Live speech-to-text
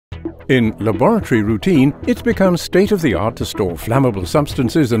In laboratory routine, it's become state-of-the-art to store flammable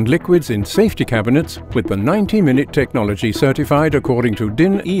substances and liquids in safety cabinets with the 90-minute technology certified according to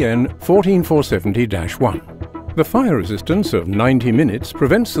DIN EN 14470-1. The fire resistance of 90 minutes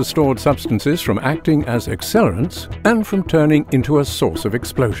prevents the stored substances from acting as accelerants and from turning into a source of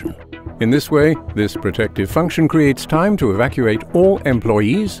explosion. In this way, this protective function creates time to evacuate all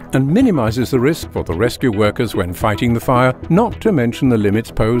employees and minimizes the risk for the rescue workers when fighting the fire, not to mention the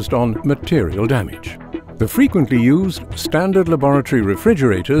limits posed on material damage. The frequently used standard laboratory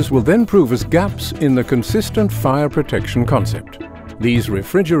refrigerators will then prove as gaps in the consistent fire protection concept. These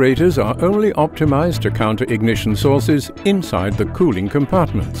refrigerators are only optimized to counter ignition sources inside the cooling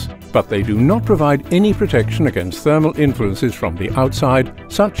compartments, but they do not provide any protection against thermal influences from the outside,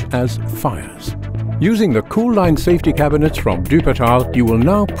 such as fires. Using the Cool Line safety cabinets from DÜPERTHAL, you will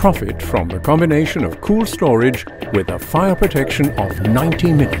now profit from the combination of cool storage with a fire protection of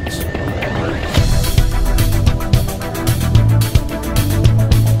 90 minutes.